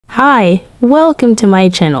Hi, welcome to my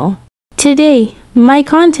channel. Today, my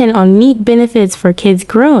content on meat benefits for kids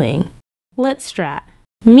growing. Let's start.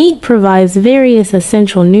 Meat provides various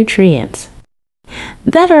essential nutrients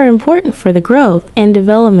that are important for the growth and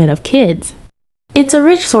development of kids. It's a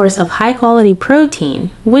rich source of high-quality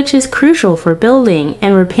protein, which is crucial for building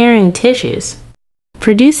and repairing tissues,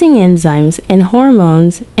 producing enzymes and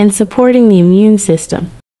hormones, and supporting the immune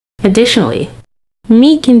system. Additionally,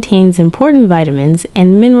 meat contains important vitamins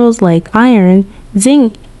and minerals like iron,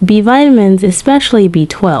 zinc, B vitamins, especially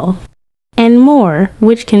B12, and more,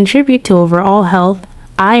 which contribute to overall health.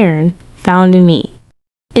 Iron, found in meat,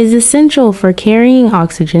 is essential for carrying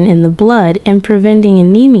oxygen in the blood and preventing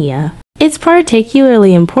anemia. It's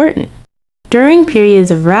particularly important during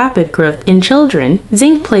periods of rapid growth in children.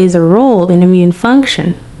 Zinc plays a role in immune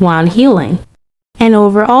function, wound healing, and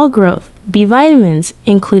overall growth. B vitamins,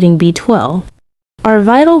 including B12, are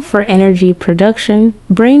vital for energy production,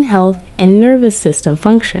 brain health, and nervous system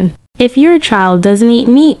function. If your child doesn't eat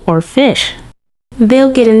meat or fish,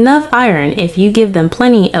 they'll get enough iron if you give them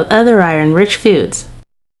plenty of other iron-rich foods,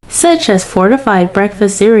 such as fortified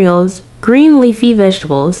breakfast cereals, green leafy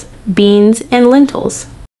vegetables, beans, and lentils.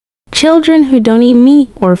 Children who don't eat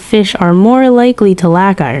meat or fish are more likely to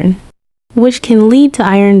lack iron, which can lead to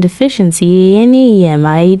iron deficiency. Anemia.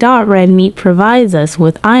 Red meat provides us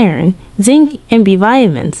with iron, zinc, and B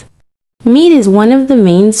vitamins. Meat is one of the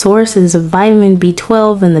main sources of vitamin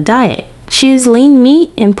B12 in the diet. Choose lean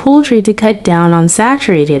meat and poultry to cut down on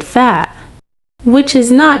saturated fat, which is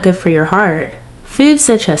not good for your heart. Foods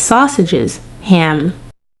such as sausages, ham,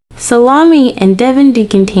 salami, and Devon do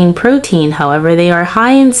contain protein, however they are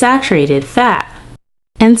high in saturated fat,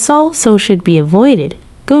 and salt, so should be avoided.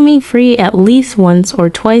 Go meat-free at least once or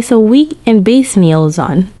twice a week and base meals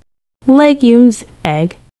on legumes,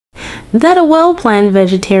 egg. That a well-planned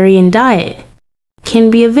vegetarian diet can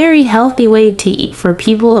be a very healthy way to eat for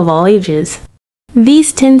people of all ages.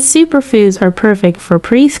 These 10 superfoods are perfect for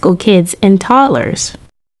preschool kids and toddlers.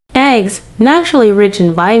 Eggs, naturally rich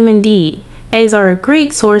in vitamin D. Eggs are a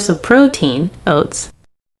great source of protein. Oats,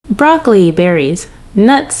 broccoli, berries,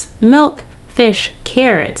 nuts, milk, fish,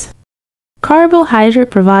 carrots. Carbohydrate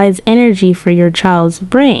provides energy for your child's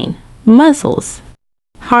brain, muscles,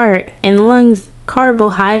 heart, and lungs.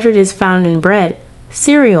 Carbohydrate is found in bread,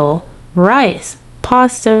 cereal, rice,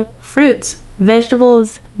 pasta, fruits,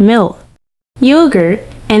 vegetables, milk, yogurt,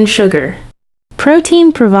 and sugar.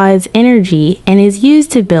 Protein provides energy and is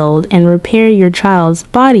used to build and repair your child's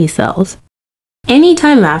body cells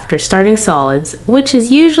anytime after starting solids, which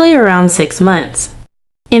is usually around 6 months.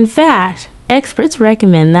 In fact, experts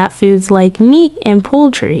recommend that foods like meat and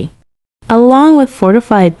poultry, along with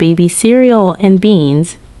fortified baby cereal and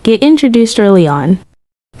beans, get introduced early on,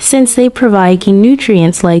 since they provide key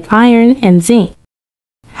nutrients like iron and zinc.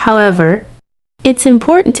 However, it's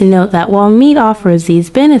important to note that while meat offers these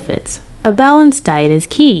benefits, a balanced diet is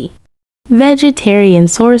key. Vegetarian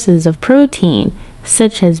sources of protein,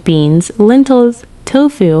 such as beans, lentils,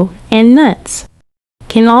 tofu, and nuts,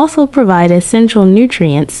 can also provide essential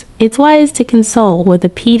nutrients. It's wise to consult with a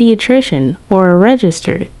pediatrician or a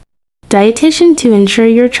registered dietitian to ensure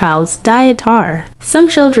your child's diet are. Some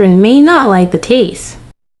children may not like the taste.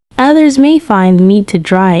 Others may find meat too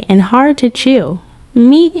dry and hard to chew.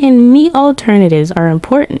 Meat and meat alternatives are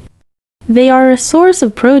important. They are a source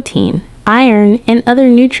of protein, iron, and other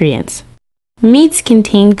nutrients. Meats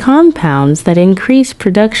contain compounds that increase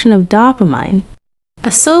production of dopamine,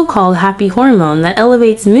 a so-called happy hormone that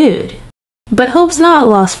elevates mood. But hope's not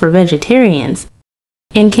lost for vegetarians.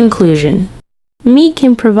 In conclusion, meat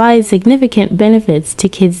can provide significant benefits to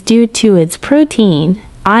kids due to its protein,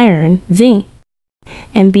 iron, zinc,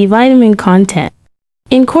 and B vitamin content.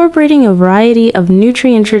 Incorporating a variety of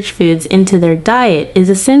nutrient-rich foods into their diet is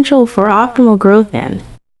essential for optimal growth and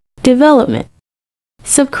development.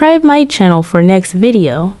 Subscribe my channel for next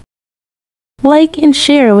video. Like and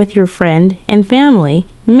share with your friend and family.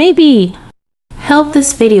 Maybe help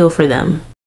this video for them.